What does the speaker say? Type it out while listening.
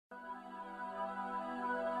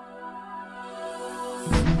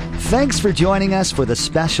Thanks for joining us for the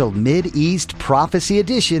special Mid-East Prophecy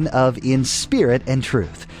edition of In Spirit and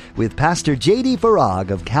Truth with Pastor J.D. Farag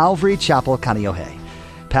of Calvary Chapel, Kaneohe.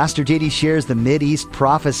 Pastor J.D. shares the Mid-East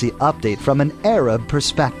Prophecy update from an Arab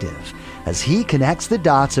perspective as he connects the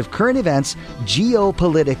dots of current events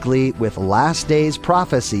geopolitically with last days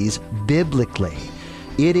prophecies biblically.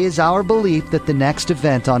 It is our belief that the next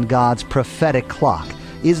event on God's prophetic clock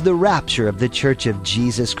is the rapture of the Church of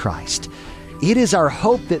Jesus Christ. It is our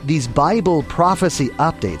hope that these Bible prophecy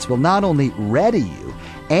updates will not only ready you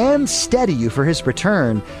and steady you for His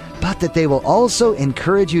return, but that they will also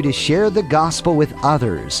encourage you to share the gospel with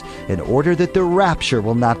others in order that the rapture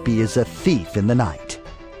will not be as a thief in the night.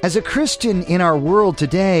 As a Christian in our world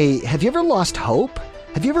today, have you ever lost hope?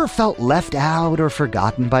 Have you ever felt left out or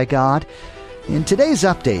forgotten by God? In today's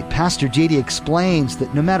update, Pastor J.D. explains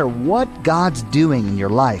that no matter what God's doing in your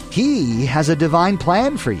life, He has a divine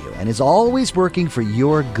plan for you and is always working for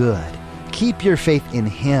your good. Keep your faith in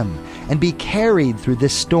Him and be carried through the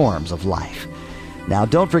storms of life. Now,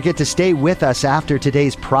 don't forget to stay with us after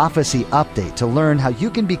today's prophecy update to learn how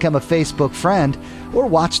you can become a Facebook friend or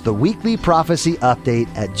watch the weekly prophecy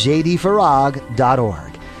update at jdfarag.org.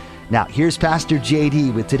 Now, here's Pastor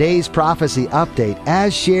J.D. with today's prophecy update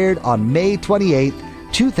as shared on May 28,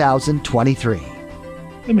 2023.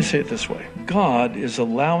 Let me say it this way. God is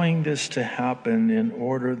allowing this to happen in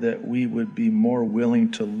order that we would be more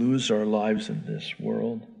willing to lose our lives in this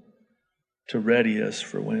world, to ready us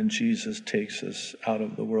for when Jesus takes us out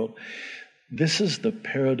of the world. This is the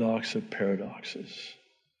paradox of paradoxes.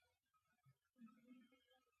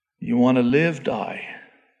 You want to live, die.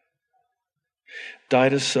 Die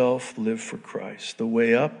to self, live for Christ. The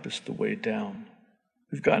way up is the way down.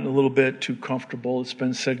 We've gotten a little bit too comfortable. It's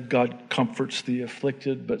been said God comforts the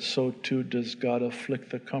afflicted, but so too does God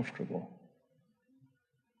afflict the comfortable.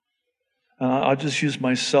 I'll just use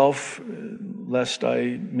myself, lest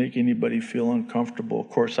I make anybody feel uncomfortable. Of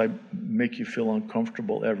course, I make you feel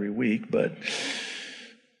uncomfortable every week, but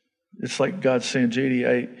it's like God saying, J.D.,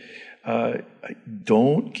 I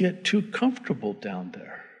don't get too comfortable down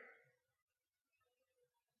there.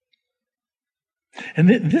 And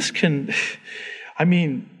this can,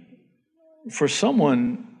 for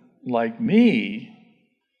someone like me,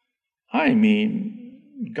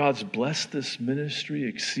 God's blessed this ministry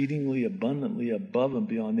exceedingly abundantly above and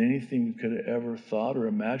beyond anything we could have ever thought or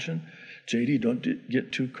imagined. JD, don't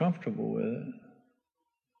get too comfortable with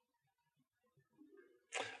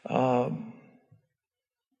it.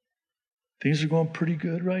 Things are going pretty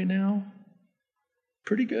good right now.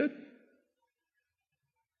 Pretty good.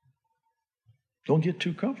 Don't get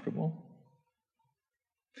too comfortable.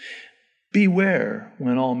 Beware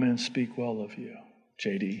when all men speak well of you,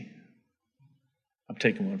 JD. I'm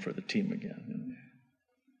taking one for the team again.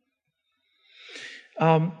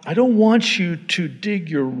 I don't want you to dig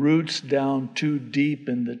your roots down too deep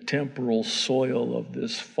in the temporal soil of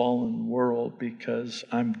this fallen world, because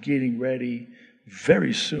I'm getting ready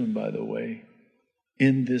very soon, by the way,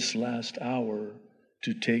 in this last hour,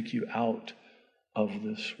 to take you out of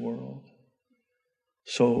this world.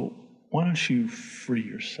 So why don't you free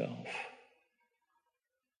yourself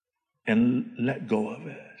and let go of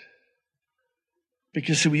it?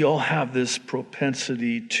 Because see, we all have this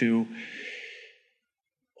propensity to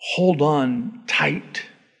hold on tight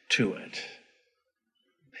to it.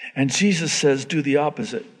 And Jesus says, do the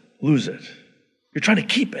opposite. Lose it. You're trying to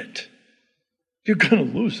keep it. You're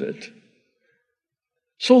going to lose it.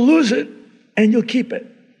 So lose it and you'll keep it.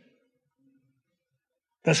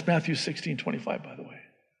 That's Matthew 16:25, by the way.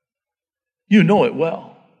 You know it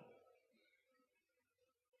well.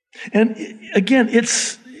 And again,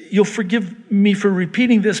 you'll forgive me for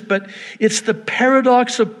repeating this, but it's the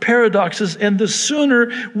paradox of paradoxes. And the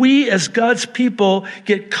sooner we as God's people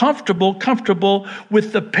get comfortable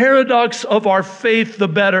with the paradox of our faith, the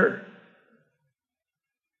better.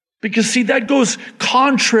 Because see, that goes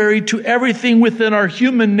contrary to everything within our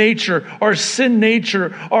human nature, our sin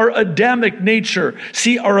nature, our Adamic nature.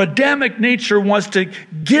 See, our Adamic nature wants to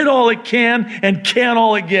get all it can and can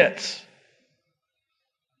all it gets.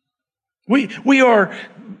 We are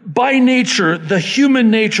by nature, the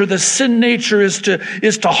human nature, the sin nature is to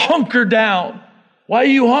hunker down. Why are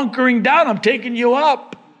you hunkering down? I'm taking you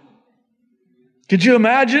up. Could you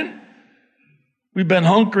imagine? We've been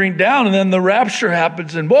hunkering down, and then the rapture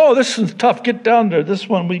happens, and whoa, this is tough. Get down there. This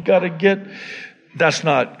one we got to get. That's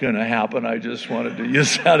not going to happen. I just wanted to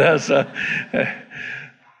use that as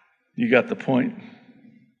you got the point.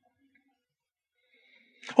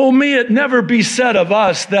 Oh, may it never be said of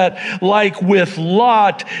us that, like with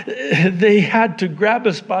Lot, they had to grab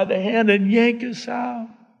us by the hand and yank us out.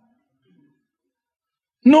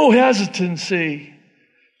 No hesitancy.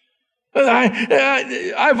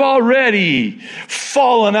 I've already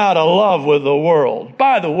fallen out of love with the world.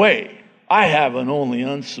 By the way, I haven't only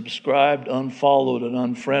unsubscribed, unfollowed, and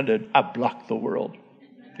unfriended. I block the world.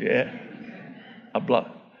 Yeah. I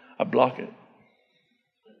block it.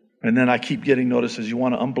 And then I keep getting notices. You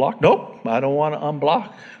want to unblock? Nope. I don't want to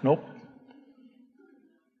unblock. Nope.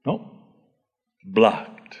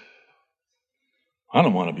 Blocked. I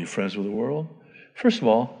don't want to be friends with the world. First of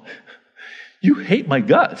all, you hate my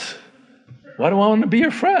guts. Why do I want to be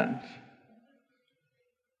your friend?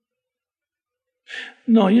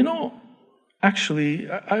 No, actually,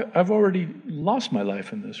 I've already lost my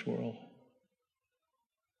life in this world.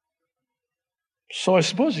 So I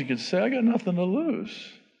suppose you could say I got nothing to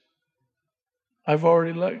lose. I've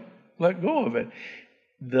already let go of it.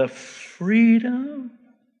 The freedom,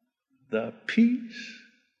 the peace.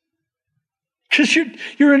 Because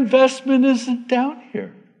your investment isn't down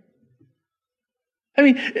here. I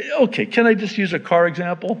mean, okay, can I just use a car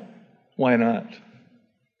example? Why not?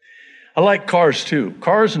 I like cars too.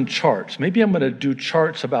 Cars and charts. Maybe I'm going to do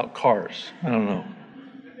charts about cars. I don't know.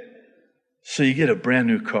 So you get a brand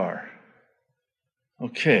new car.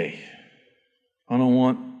 Okay. I don't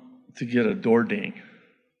want to get a door ding.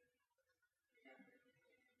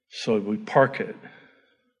 So we park it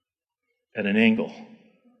at an angle.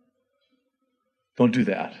 Don't do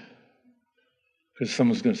that. Because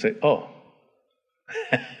someone's going to say, oh,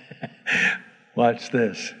 watch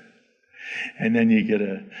this. And then you get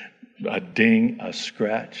a ding, a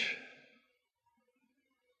scratch.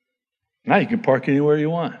 Now you can park anywhere you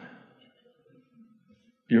want.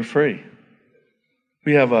 You're free.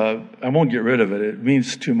 We have I won't get rid of it. It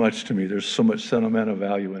means too much to me. There's so much sentimental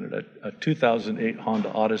value in it. A 2008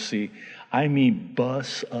 Honda Odyssey. I mean,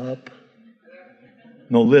 bus up.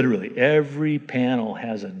 No, literally, every panel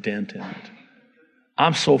has a dent in it.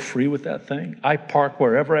 I'm so free with that thing. I park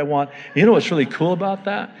wherever I want. You know what's really cool about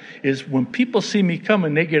that? Is when people see me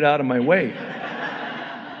coming, they get out of my way.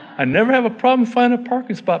 I never have a problem finding a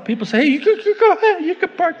parking spot. People say, hey, you go ahead. You can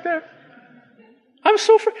park there. I'm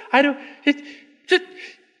so free. I don't...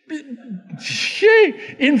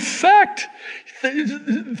 In fact,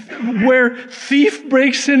 where thief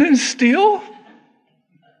breaks in and steal,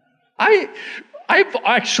 I've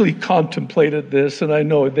actually contemplated this, and I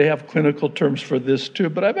know they have clinical terms for this too,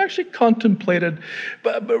 but I've actually contemplated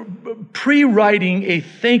pre-writing a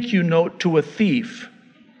thank you note to a thief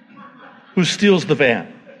who steals the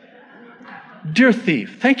van. Dear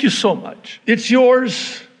thief, thank you so much. It's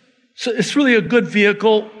yours. So it's really a good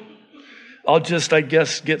vehicle. I'll just, I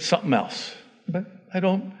guess, get something else. But I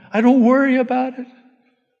don't worry about it.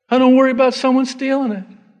 I don't worry about someone stealing it.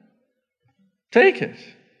 Take it.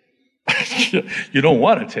 You don't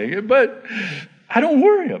want to take it, but I don't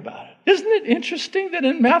worry about it. Isn't it interesting that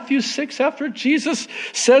in Matthew 6, after Jesus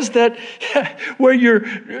says that where your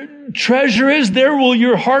treasure is, there will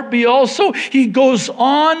your heart be also, he goes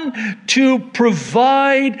on to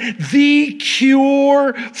provide the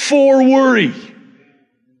cure for worry.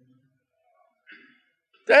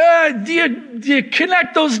 Do you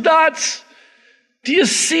connect those dots? Do you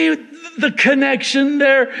see the connection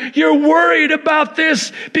there? You're worried about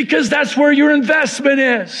this because that's where your investment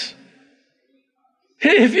is.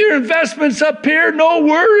 If your investment's up here, no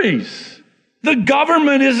worries. The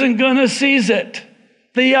government isn't going to seize it.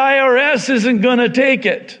 The IRS isn't going to take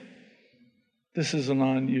it. This isn't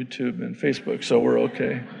on YouTube and Facebook, so we're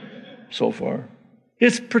okay so far.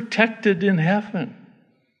 It's protected in heaven.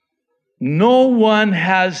 No one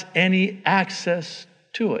has any access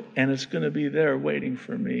to it, and it's going to be there waiting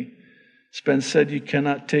for me. It's been said you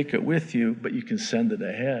cannot take it with you, but you can send it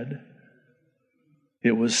ahead.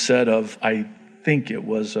 It was said of, I think it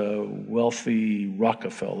was a wealthy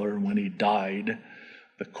Rockefeller, when he died,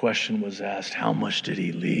 the question was asked, how much did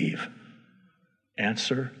he leave?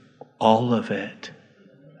 Answer, all of it.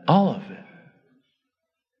 All of it.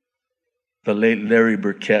 The late Larry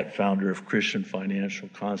Burkett, founder of Christian Financial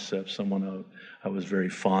Concepts, someone I was very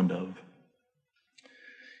fond of,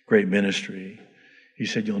 great ministry. He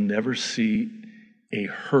said, you'll never see a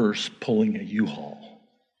hearse pulling a U-Haul.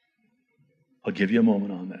 I'll give you a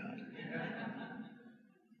moment on that.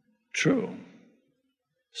 True.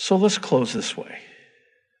 So let's close this way.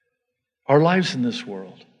 Our lives in this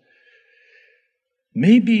world.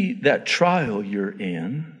 Maybe that trial you're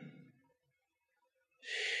in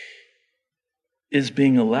is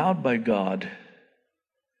being allowed by God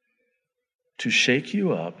to shake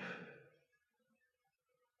you up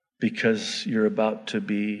because you're about to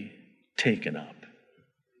be taken up.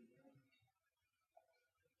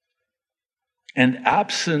 And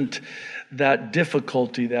absent that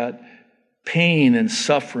difficulty, that pain and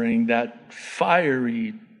suffering, that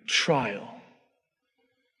fiery trial,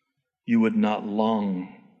 you would not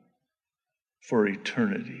long for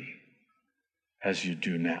eternity as you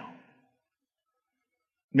do now.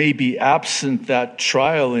 Maybe absent that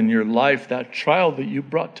trial in your life, that trial that you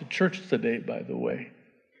brought to church today, by the way.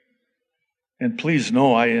 And please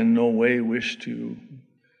know, I in no way wish to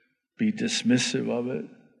be dismissive of it.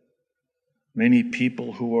 Many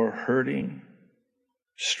people who are hurting,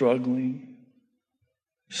 struggling,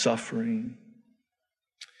 suffering.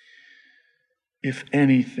 If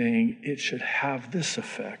anything, it should have this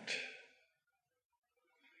effect.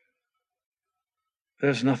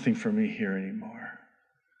 There's nothing for me here anymore.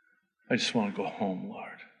 I just want to go home,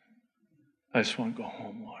 Lord. I just want to go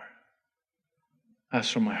home, Lord.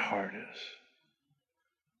 That's where my heart is.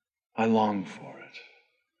 I long for it.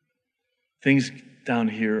 Things down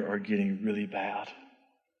here are getting really bad.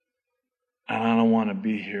 And I don't want to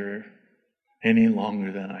be here any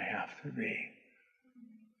longer than I have to be.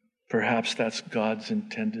 Perhaps that's God's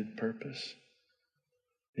intended purpose,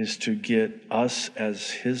 is to get us as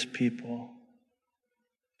His people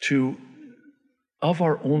to, of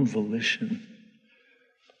our own volition,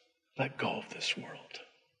 let go of this world.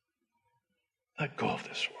 Let go of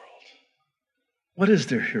this world. What is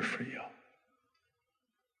there here for you?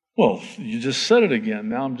 Well, you just said it again.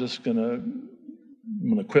 Now I'm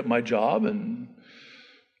going to quit my job and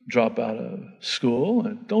drop out of school.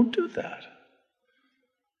 And don't do that.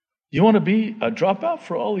 You want to be a dropout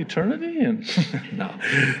for all eternity? And no,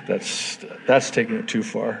 that's taking it too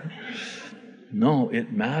far. No,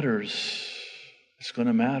 it matters. It's going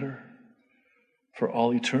to matter. For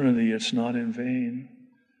all eternity, it's not in vain.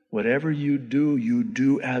 Whatever you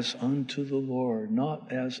do as unto the Lord,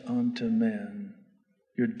 not as unto men.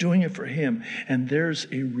 You're doing it for Him, and there's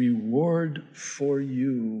a reward for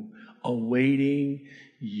you awaiting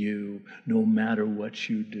you no matter what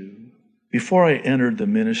you do. Before I entered the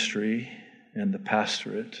ministry and the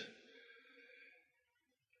pastorate,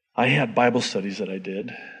 I had Bible studies that I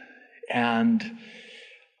did, and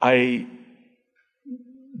I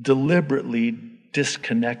deliberately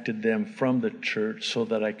disconnected them from the church so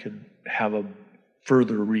that I could have a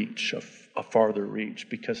further reach, a farther reach,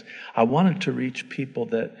 because I wanted to reach people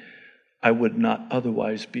that I would not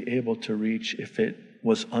otherwise be able to reach if it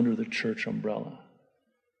was under the church umbrella.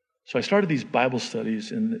 So I started these Bible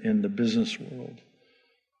studies in the business world,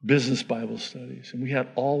 business Bible studies, and we had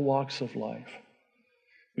all walks of life.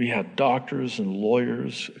 We had doctors and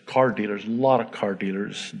lawyers, car dealers, a lot of car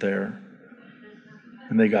dealers there.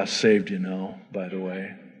 And they got saved, by the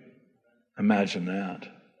way. Imagine that.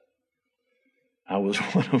 I was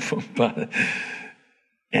one of them.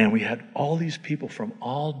 And we had all these people from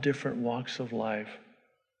all different walks of life.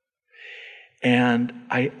 And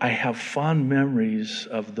I have fond memories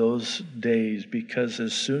of those days because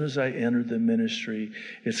as soon as I entered the ministry,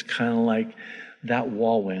 it's kind of like that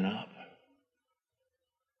wall went up.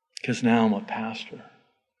 Because now I'm a pastor.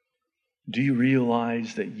 Do you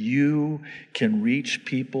realize that you can reach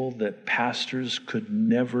people that pastors could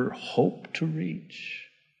never hope to reach?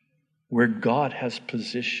 Where God has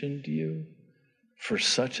positioned you for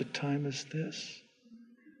such a time as this?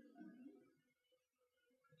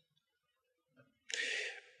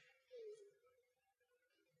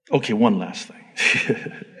 Okay, one last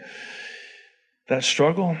thing. That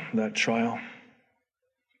struggle, that trial,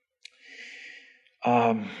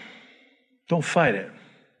 don't fight it.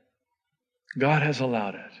 God has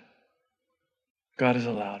allowed it. God has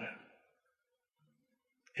allowed it.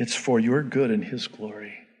 It's for your good and His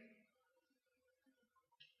glory.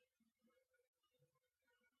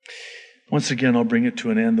 Once again, I'll bring it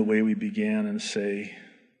to an end the way we began and say,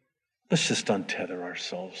 let's just untether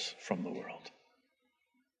ourselves from the world.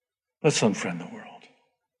 Let's unfriend the world.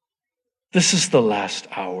 This is the last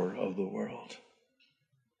hour of the world.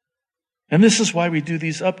 And this is why we do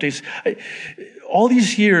these updates. All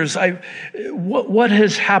these years, what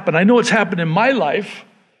has happened? I know it's happened in my life,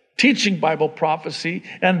 teaching Bible prophecy,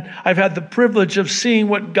 and I've had the privilege of seeing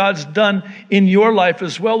what God's done in your life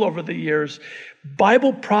as well over the years.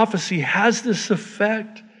 Bible prophecy has this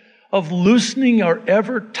effect of loosening our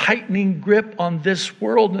ever-tightening grip on this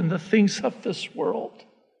world and the things of this world,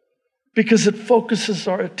 because it focuses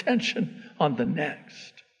our attention on the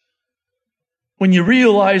next. When you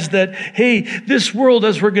realize that, hey, this world,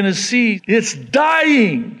 as we're going to see, it's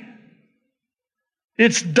dying.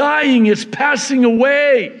 It's dying. It's passing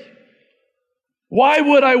away. Why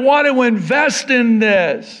would I want to invest in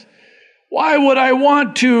this? Why would I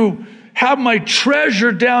want to have my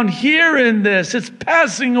treasure down here in this? It's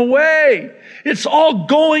passing away. It's all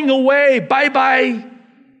going away. Bye-bye.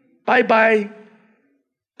 Bye-bye.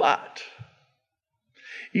 But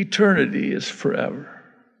Eternity is forever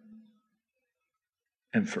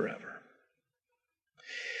and forever.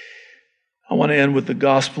 I want to end with the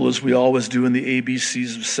gospel as we always do in the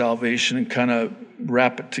ABCs of salvation and kind of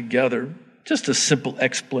wrap it together. Just a simple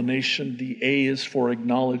explanation. The A is for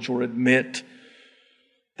acknowledge or admit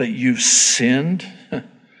that you've sinned.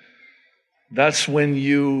 That's when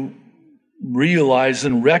you realize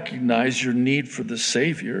and recognize your need for the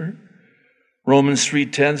Savior. Romans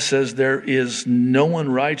 3:10 says there is no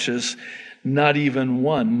one righteous, not even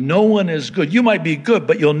one. No one is good. You might be good,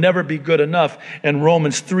 but you'll never be good enough. And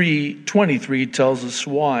Romans 3:23 tells us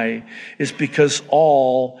why. It's because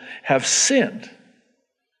all have sinned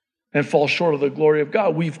and fall short of the glory of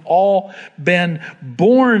God. We've all been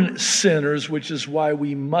born sinners, which is why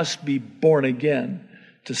we must be born again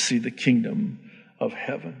to see the kingdom of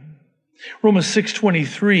heaven. Romans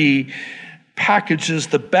 6:23 packages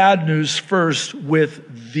the bad news first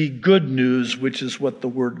with the good news, which is what the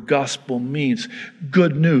word gospel means.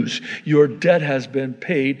 Good news. Your debt has been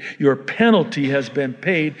paid. Your penalty has been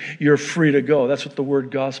paid. You're free to go. That's what the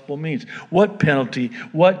word gospel means. What penalty?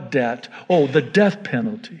 What debt? Oh, the death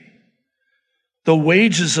penalty. The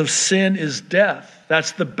wages of sin is death.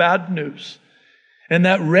 That's the bad news. And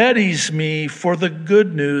that readies me for the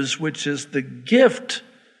good news, which is the gift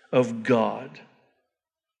of God,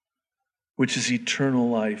 which is eternal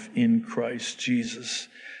life in Christ Jesus,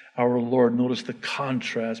 our Lord. Notice the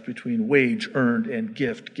contrast between wage earned and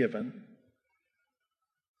gift given.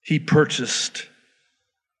 He purchased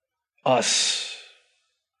us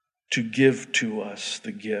to give to us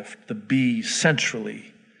the gift. The B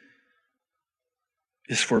centrally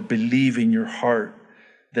is for believe in your heart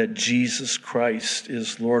that Jesus Christ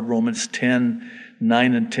is Lord. Romans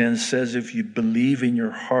 10:9 and 10 says, if you believe in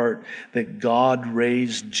your heart that God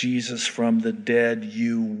raised Jesus from the dead,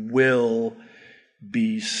 you will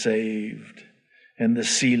be saved. And the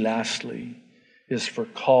C, lastly, is for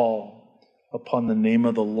call upon the name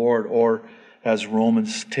of the Lord, or as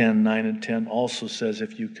Romans 10:9 and 10 also says,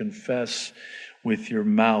 if you confess with your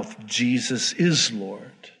mouth Jesus is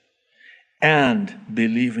Lord, and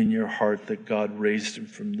believe in your heart that God raised him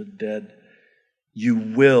from the dead, you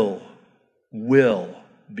will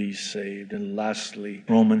be saved. And lastly,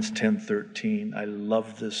 Romans 10:13. I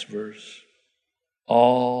love this verse.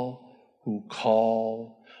 All who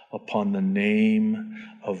call upon the name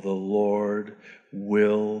of the Lord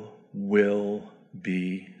will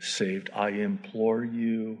be saved. I implore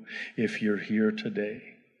you, if you're here today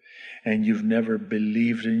and you've never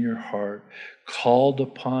believed in your heart, called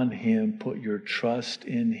upon him, put your trust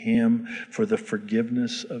in him for the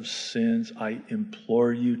forgiveness of sins, I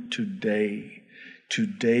implore you today.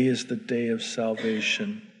 Today is the day of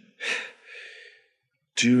salvation.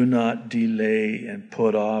 Do not delay and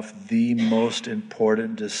put off the most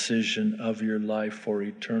important decision of your life for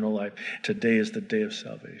eternal life. Today is the day of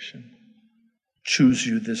salvation. Choose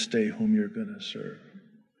you this day whom you're going to serve.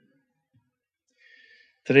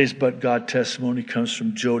 Today's But God testimony comes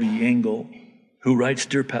from Jody Engel, who writes,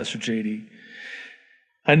 Dear Pastor J.D.,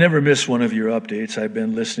 I never miss one of your updates. I've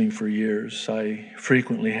been listening for years. I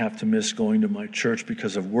frequently have to miss going to my church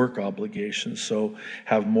because of work obligations, so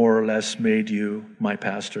have more or less made you my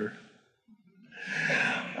pastor.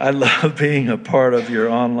 I love being a part of your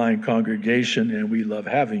online congregation, and we love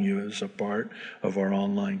having you as a part of our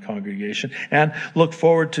online congregation, and look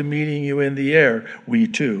forward to meeting you in the air. We,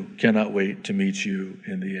 too, cannot wait to meet you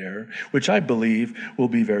in the air, which I believe will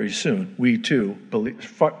be very soon. We, too,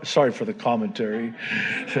 believe. Sorry for the commentary.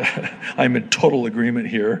 I'm in total agreement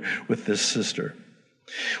here with this sister.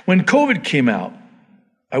 When COVID came out,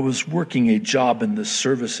 I was working a job in the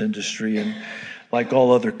service industry, and like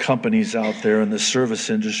all other companies out there in the service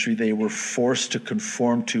industry, they were forced to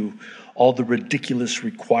conform to all the ridiculous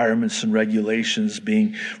requirements and regulations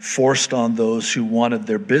being forced on those who wanted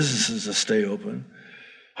their businesses to stay open.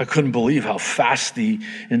 I couldn't believe how fast the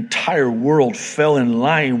entire world fell in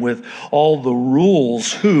line with all the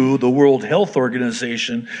rules the World Health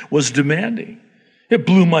Organization was demanding. It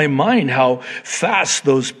blew my mind how fast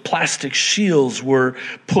those plastic shields were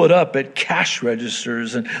put up at cash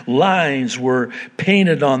registers, and lines were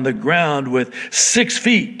painted on the ground with 6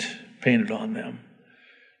 feet painted on them.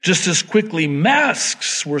 Just as quickly,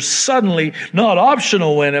 masks were suddenly not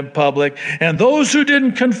optional when in public, and those who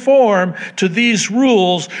didn't conform to these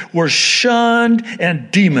rules were shunned and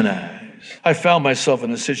demonized. I found myself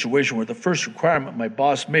in a situation where the first requirement my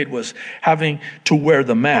boss made was having to wear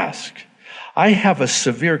the mask. I have a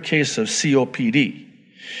severe case of COPD,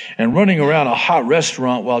 and running around a hot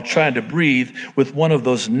restaurant while trying to breathe with one of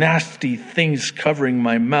those nasty things covering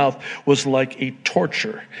my mouth was like a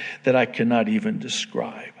torture that I cannot even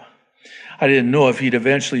describe. I didn't know if he'd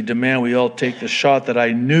eventually demand we all take the shot that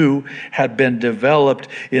I knew had been developed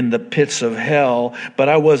in the pits of hell, but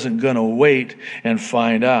I wasn't going to wait and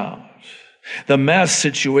find out. The mask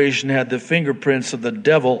situation had the fingerprints of the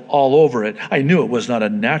devil all over it. I knew it was not a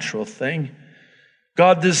natural thing.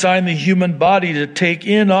 God designed the human body to take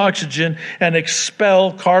in oxygen and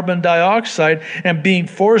expel carbon dioxide, and being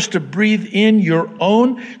forced to breathe in your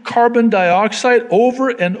own carbon dioxide over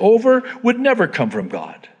and over would never come from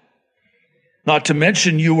God. Not to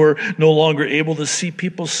mention you were no longer able to see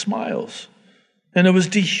people's smiles, and it was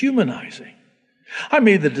dehumanizing. I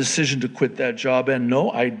made the decision to quit that job, and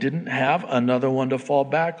no, I didn't have another one to fall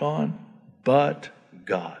back on, but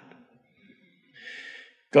God.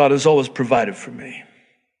 God has always provided for me.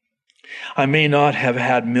 I may not have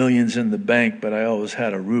had millions in the bank, but I always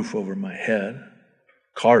had a roof over my head,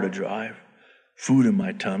 car to drive, food in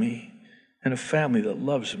my tummy, and a family that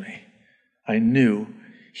loves me. I knew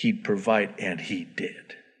He'd provide, and He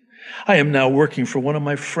did. I am now working for one of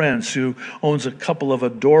my friends who owns a couple of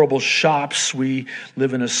adorable shops. We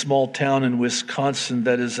live in a small town in Wisconsin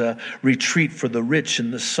that is a retreat for the rich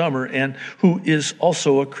in the summer, and who is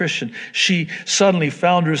also a Christian. She suddenly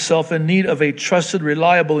found herself in need of a trusted,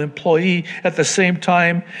 reliable employee at the same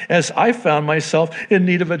time as I found myself in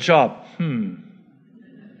need of a job.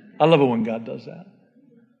 I love it when God does that.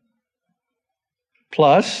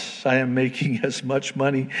 Plus, I am making as much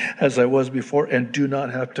money as I was before and do not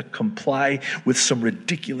have to comply with some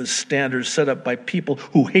ridiculous standards set up by people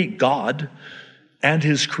who hate God and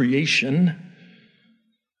His creation,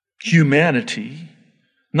 humanity,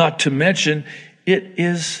 not to mention it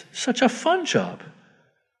is such a fun job.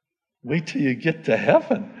 Wait till you get to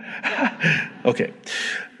heaven. Okay.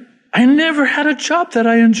 I never had a job that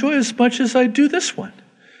I enjoy as much as I do this one.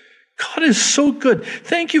 God is so good.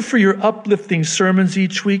 Thank you for your uplifting sermons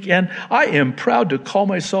each week, and I am proud to call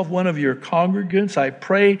myself one of your congregants. I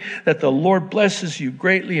pray that the Lord blesses you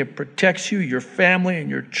greatly and protects you, your family, and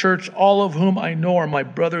your church, all of whom I know are my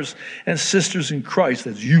brothers and sisters in Christ.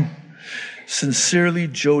 That's you. Sincerely,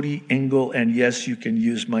 Jody Engel, and yes, you can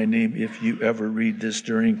use my name if you ever read this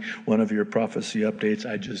during one of your prophecy updates.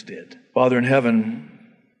 I just did. Father in heaven,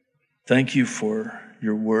 thank you for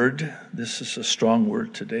your word. This is a strong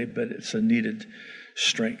word today, but it's a needed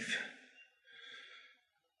strength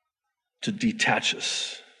to detach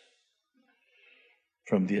us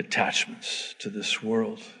from the attachments to this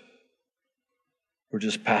world. We're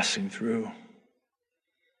just passing through.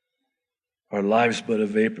 Our lives but a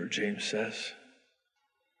vapor, James says.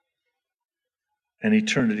 And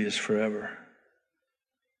eternity is forever.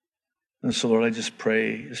 And so, Lord, I just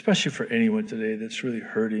pray, especially for anyone today that's really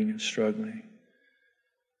hurting and struggling,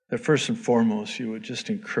 that first and foremost, you would just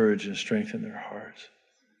encourage and strengthen their hearts.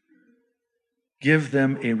 Give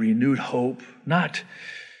them a renewed hope, not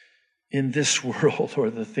in this world or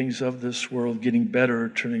the things of this world getting better or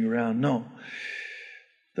turning around. No,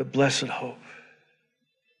 the blessed hope.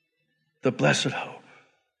 The blessed hope.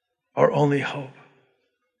 Our only hope.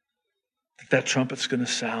 That trumpet's going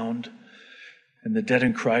to sound, and the dead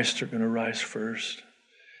in Christ are going to rise first.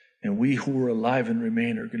 And we who are alive and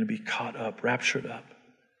remain are going to be caught up, raptured up,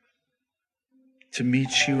 to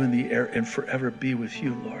meet you in the air and forever be with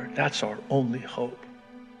you, Lord. That's our only hope,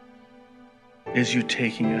 is you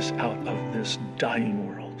taking us out of this dying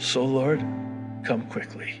world. So, Lord, come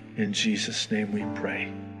quickly. In Jesus' name we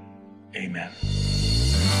pray. Amen.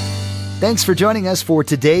 Thanks for joining us for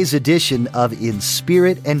today's edition of In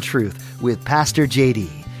Spirit and Truth with Pastor JD.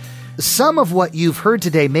 Some of what you've heard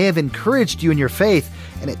today may have encouraged you in your faith,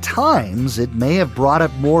 and at times it may have brought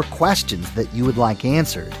up more questions that you would like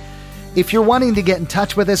answered. If you're wanting to get in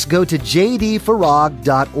touch with us, go to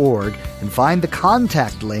jdfarag.org and find the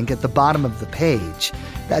contact link at the bottom of the page.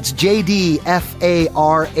 That's jdfarag.org.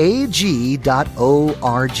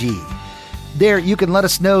 There, you can let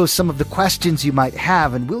us know some of the questions you might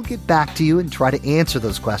have, and we'll get back to you and try to answer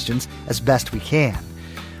those questions as best we can.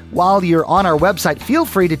 While you're on our website, feel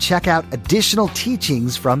free to check out additional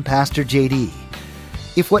teachings from Pastor JD.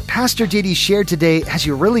 If what Pastor JD shared today has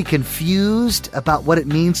you really confused about what it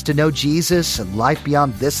means to know Jesus and life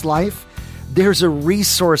beyond this life, there's a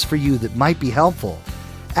resource for you that might be helpful.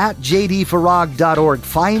 At jdfarag.org,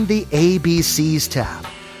 find the ABCs tab.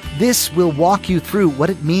 This will walk you through what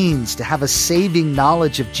it means to have a saving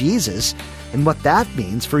knowledge of Jesus and what that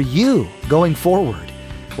means for you going forward.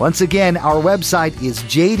 Once again, our website is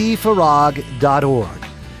jdfarag.org.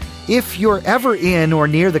 If you're ever in or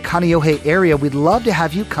near the Kaneohe area, we'd love to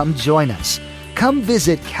have you come join us. Come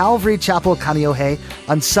visit Calvary Chapel Kaneohe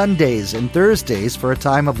on Sundays and Thursdays for a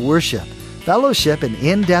time of worship, fellowship, and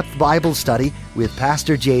in-depth Bible study with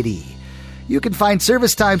Pastor JD. You can find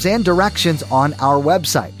service times and directions on our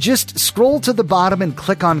website. Just scroll to the bottom and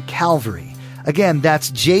click on Calvary. Again,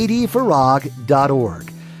 that's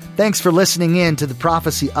jdfarag.org. Thanks for listening in to the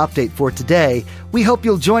Prophecy Update for today. We hope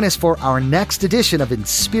you'll join us for our next edition of In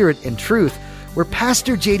Spirit and Truth, where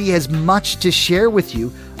Pastor JD has much to share with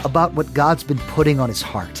you about what God's been putting on his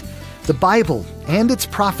heart. The Bible and its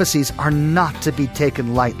prophecies are not to be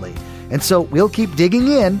taken lightly, and so we'll keep digging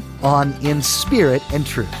in on In Spirit and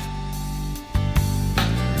Truth.